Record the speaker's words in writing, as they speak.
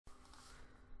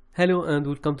Hello and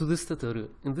welcome to this tutorial.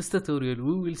 In this tutorial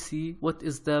we will see what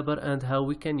is Dapper and how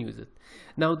we can use it.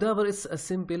 Now Dapper is a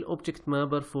simple object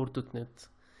mapper for .NET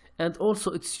and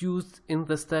also it's used in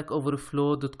the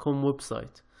stackoverflow.com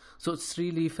website. So it's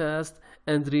really fast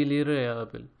and really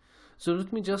reliable. So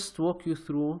let me just walk you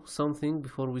through something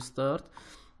before we start.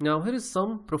 Now here is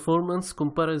some performance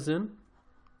comparison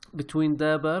between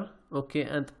Dapper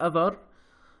and other,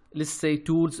 let's say,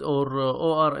 tools or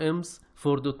ORMs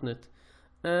for .NET.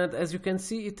 And as you can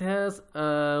see, it has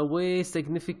a way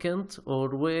significant or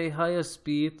way higher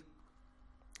speed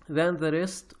than the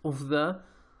rest of the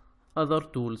other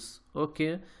tools,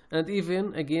 and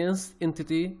even against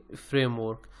Entity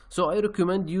Framework. So I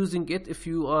recommend using it if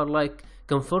you are like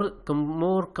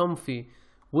more comfy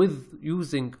with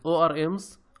using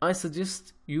ORMs. I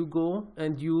suggest you go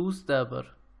and use Dapper.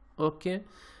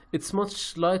 It's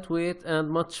much lightweight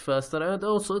and much faster, and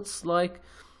also it's like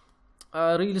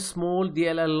a really small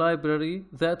DLL library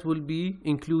that will be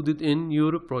included in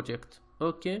your project.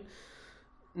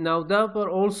 Now Dapper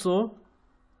also,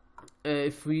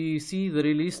 if we see the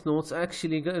release notes,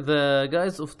 actually the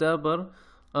guys of Dapper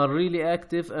are really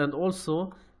active and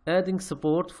also adding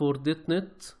support for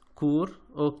 .NET Core,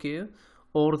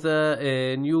 or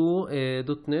the new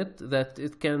 .NET that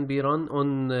it can be run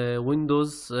on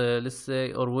Windows, let's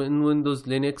say, or in Windows,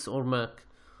 Linux or Mac.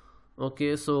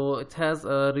 So it has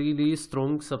a really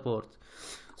strong support.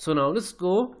 So now let's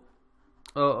go.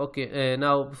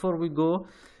 Now before we go,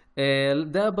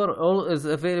 Dapper is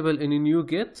available in a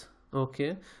NuGet.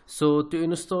 So to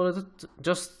install it,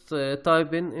 just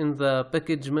type in the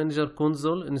package manager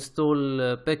console,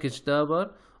 install package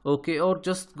Dapper, or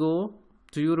just go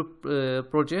to your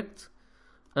project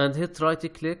and hit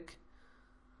right click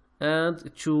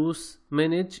and choose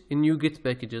manage in NuGet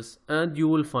packages, and you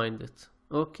will find it.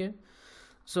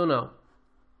 So now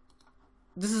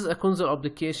this is a console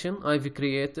application I've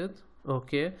created.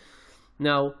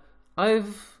 Now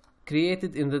I've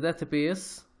created in the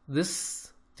database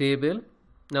this table.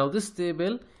 Now this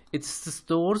table, it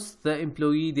stores the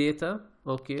employee data,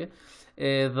 the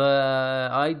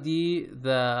ID,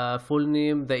 the full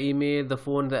name, the email, the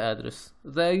phone, the address,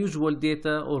 the usual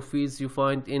data or fields you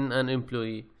find in an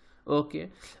employee.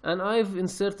 And I've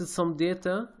inserted some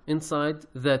data inside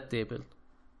that table.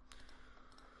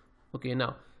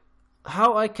 Now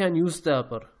how I can use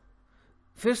Dapper?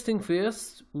 First thing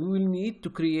first, we will need to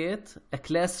create a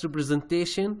class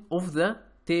representation of the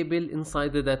table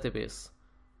inside the database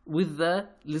with the,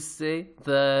 let's say,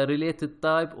 the related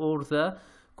type or the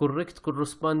correct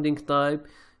corresponding type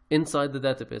inside the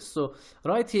database. So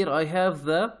right here I have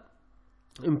the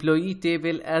employee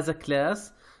table as a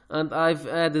class, and I've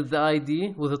added the ID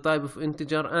with a type of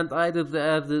integer, and I added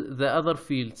the other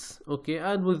fields,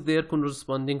 and with their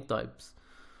corresponding types.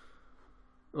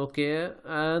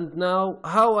 And now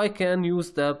how I can use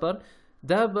Dapper?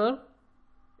 Dapper,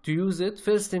 to use it,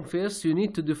 first thing first, you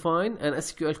need to define an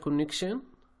SQL connection.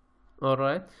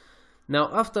 Now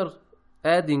after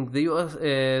adding the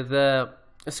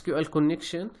SQL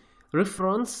connection,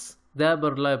 reference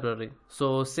Dapper library.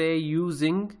 So say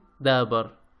using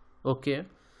Dapper.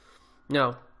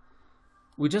 Now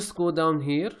we just go down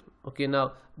here.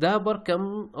 Now Dapper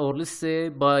or let's say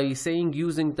by saying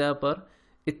using Dapper,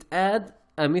 it add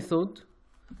a method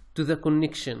to the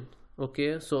connection.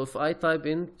 So if I type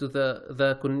into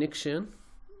the connection,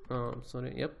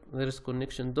 there is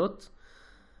connection dot.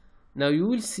 Now you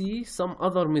will see some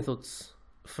other methods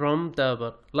from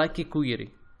Dapper, like a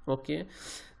query.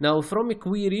 Now from a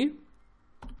query,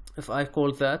 if I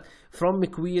call that, from a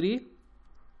query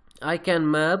I can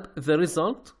map the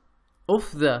result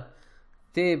of the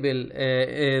table,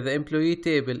 the employee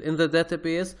table in the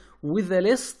database with a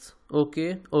list, or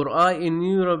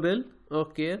enumerable,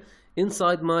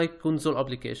 inside my console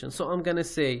application. So I'm gonna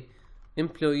say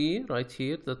employee right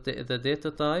here, the data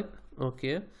type,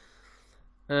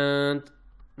 and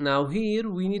now here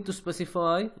we need to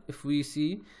specify, if we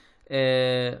see,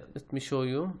 let me show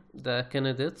you the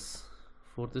candidates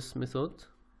for this method.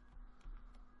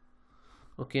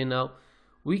 Now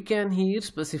we can here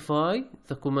specify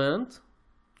the command,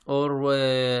 or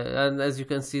and as you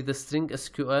can see, the string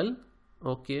SQL.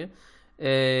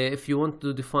 If you want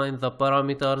to define the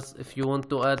parameters, if you want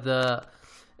to add the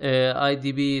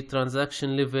IDB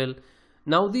transaction level.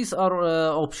 Now these are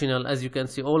optional, as you can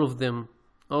see, all of them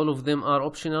are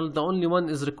optional. The only one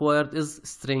is required is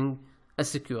string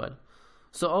SQL.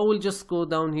 So I will just go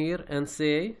down here and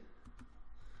say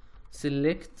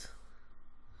select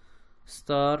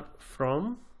star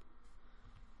from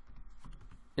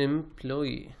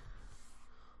employee.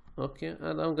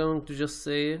 And I'm going to just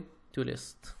say to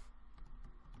list.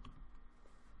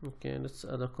 Okay, let's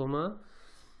add a comma.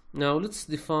 Now let's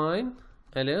define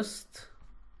a list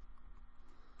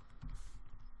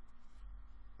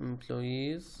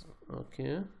employees.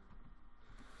 Okay,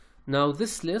 now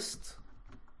this list,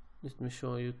 let me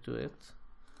show you to it.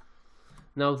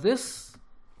 Now this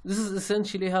is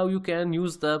essentially how you can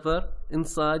use Dapper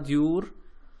inside your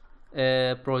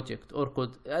project or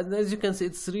code. And as you can see,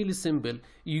 it's really simple.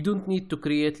 You don't need to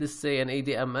create, let's say, an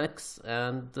ADMX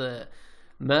and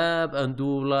map and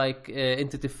do like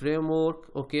entity framework.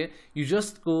 Okay, you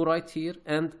just go right here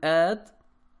and add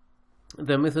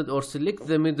the method or select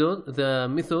the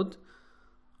method,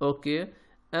 okay,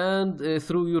 and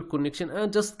through your connection,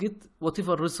 and just get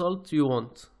whatever result you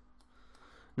want.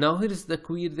 Now here is the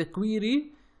query. The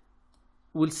query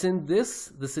will send the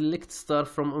select star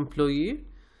from employee.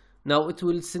 Now it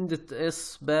will send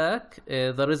us back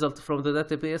the result from the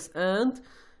database and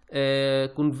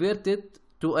convert it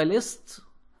to a list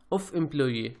of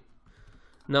employee.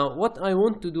 Now what I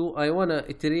want to do, I want to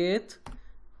iterate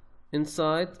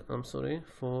inside,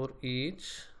 for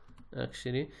each,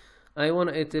 actually I want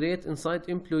to iterate inside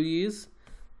employees,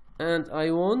 and I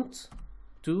want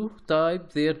to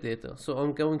type their data. So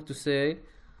I'm going to say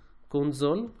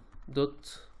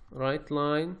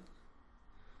console.writeLine.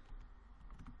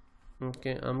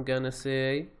 Okay, I'm gonna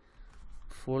say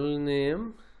full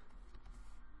name,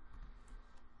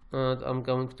 and I'm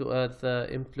going to add the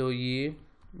employee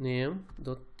name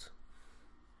dot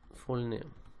full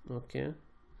name. Okay,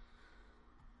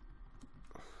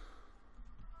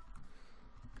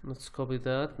 let's copy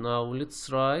that. Now let's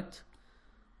write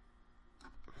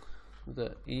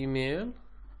the email,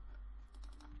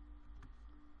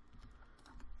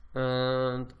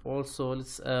 and also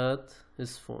let's add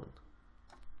his phone.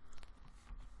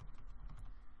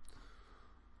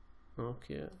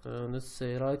 Okay, let's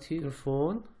say right here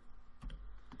phone,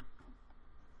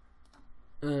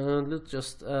 and let's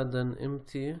just add an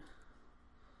empty.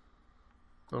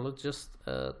 Now let's just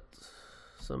add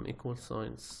some equal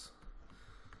signs.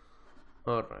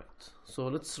 Alright, so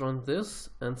let's run this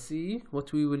and see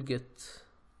what we will get.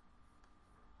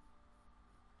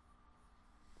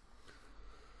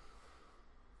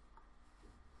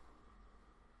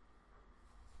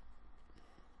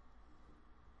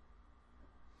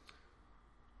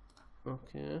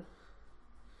 Okay,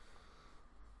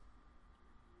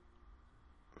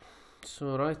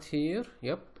 so right here,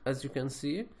 yep, as you can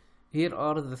see, here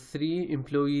are the 3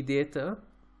 employee data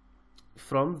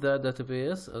from the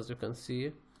database. As you can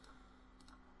see,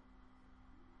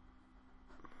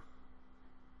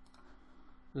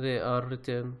 they are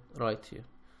written right here.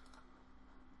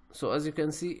 So as you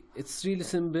can see, it's really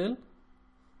simple.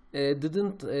 It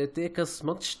didn't take us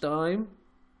much time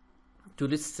to,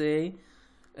 let's say,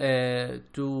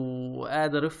 to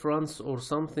add a reference or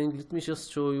something. Let me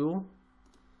just show you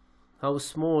how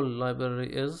small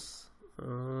library is.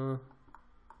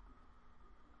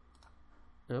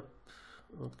 Yep,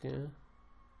 okay,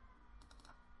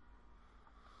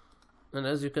 and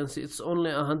as you can see, it's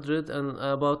only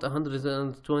about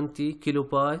 120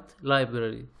 kilobyte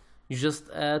library. You just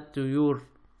add to your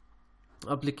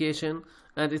application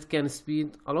and it can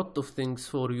speed a lot of things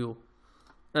for you.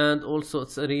 And also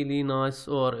it's a really nice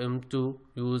ORM to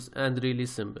use and really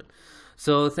simple.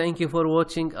 So thank you for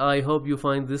watching. I hope you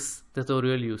find this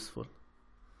tutorial useful.